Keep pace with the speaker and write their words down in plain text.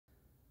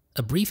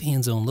A brief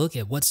hands-on look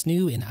at what's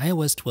new in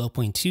iOS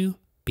 12.2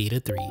 Beta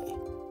 3.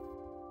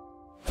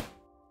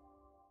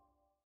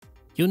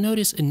 You'll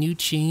notice a new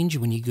change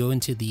when you go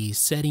into the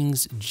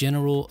Settings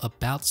General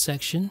About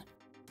section.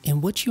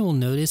 And what you'll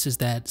notice is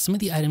that some of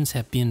the items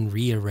have been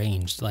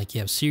rearranged, like you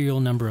have serial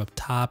number up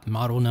top,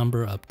 model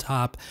number up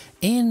top,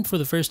 and for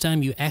the first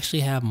time you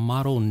actually have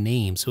model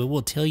name. So it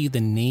will tell you the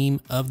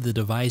name of the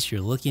device you're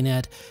looking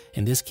at,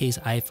 in this case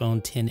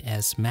iPhone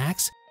XS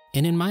Max.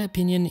 And in my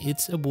opinion,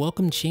 it's a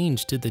welcome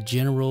change to the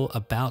General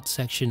About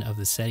section of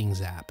the Settings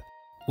app.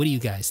 What do you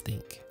guys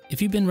think? If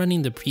you've been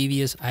running the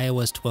previous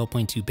iOS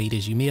 12.2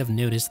 betas, you may have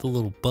noticed the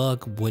little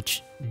bug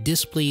which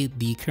displayed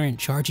the current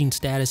charging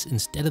status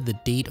instead of the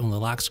date on the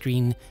lock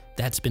screen.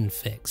 That's been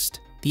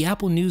fixed. The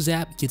Apple News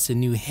app gets a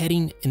new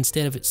heading.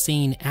 Instead of it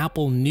saying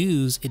Apple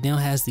News, it now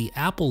has the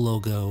Apple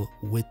logo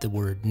with the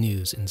word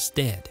news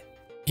instead.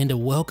 And a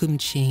welcome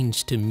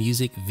change to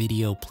music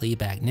video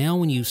playback. Now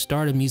when you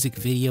start a music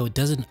video, it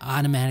doesn't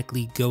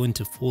automatically go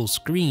into full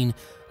screen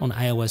on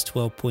iOS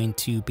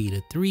 12.2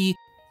 Beta 3.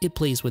 It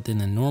plays within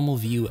the normal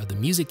view of the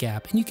music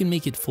app, and you can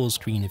make it full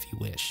screen if you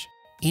wish.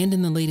 And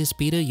in the latest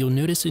beta, you'll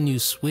notice a new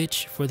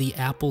switch for the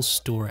Apple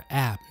Store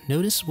app.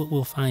 Notice what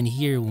we'll find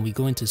here when we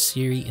go into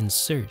Siri and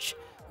search.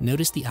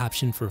 Notice the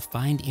option for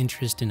Find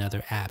Interest in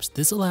Other Apps.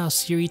 This allows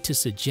Siri to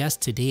suggest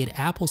Today at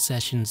Apple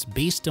sessions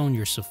based on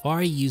your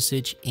Safari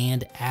usage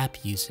and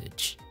app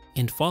usage.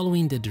 And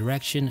following the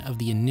direction of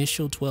the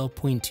initial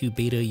 12.2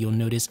 beta, you'll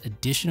notice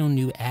additional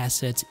new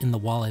assets in the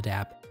Wallet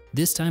app.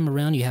 This time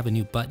around, you have a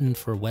new button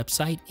for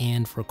website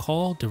and for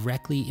call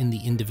directly in the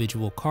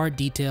individual card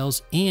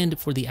details. And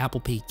for the Apple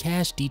Pay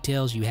Cash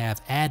details, you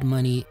have add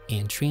money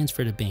and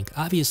transfer to bank.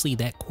 Obviously,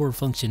 that core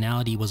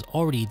functionality was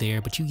already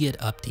there, but you get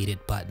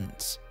updated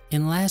buttons.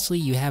 And lastly,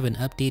 you have an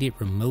updated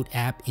remote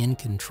app in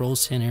Control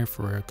Center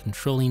for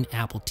controlling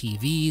Apple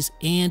TVs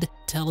and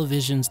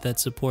televisions that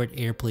support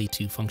AirPlay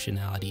 2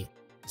 functionality.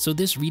 So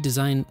this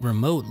redesigned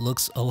remote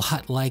looks a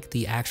lot like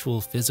the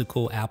actual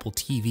physical Apple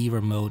TV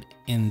remote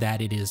in that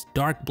it is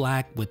dark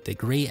black with the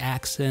gray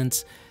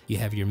accents. You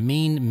have your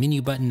main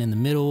menu button in the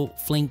middle,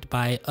 flanked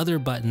by other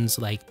buttons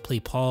like play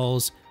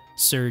pause,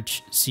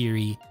 search,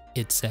 Siri,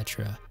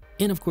 etc.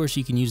 And of course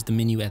you can use the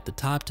menu at the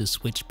top to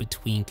switch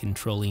between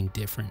controlling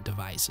different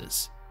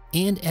devices.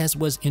 And as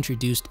was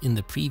introduced in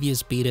the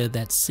previous beta,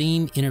 that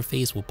same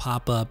interface will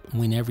pop up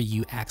whenever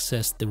you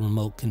access the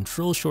remote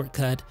control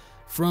shortcut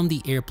from the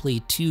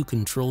AirPlay 2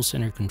 Control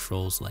Center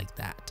controls like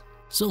that.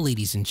 So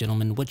ladies and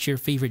gentlemen, what's your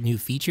favorite new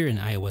feature in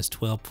iOS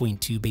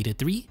 12.2 Beta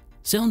 3?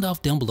 Sound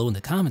off down below in the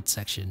comments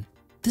section.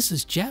 This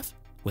is Jeff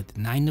with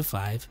 9 to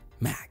 5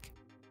 Mac.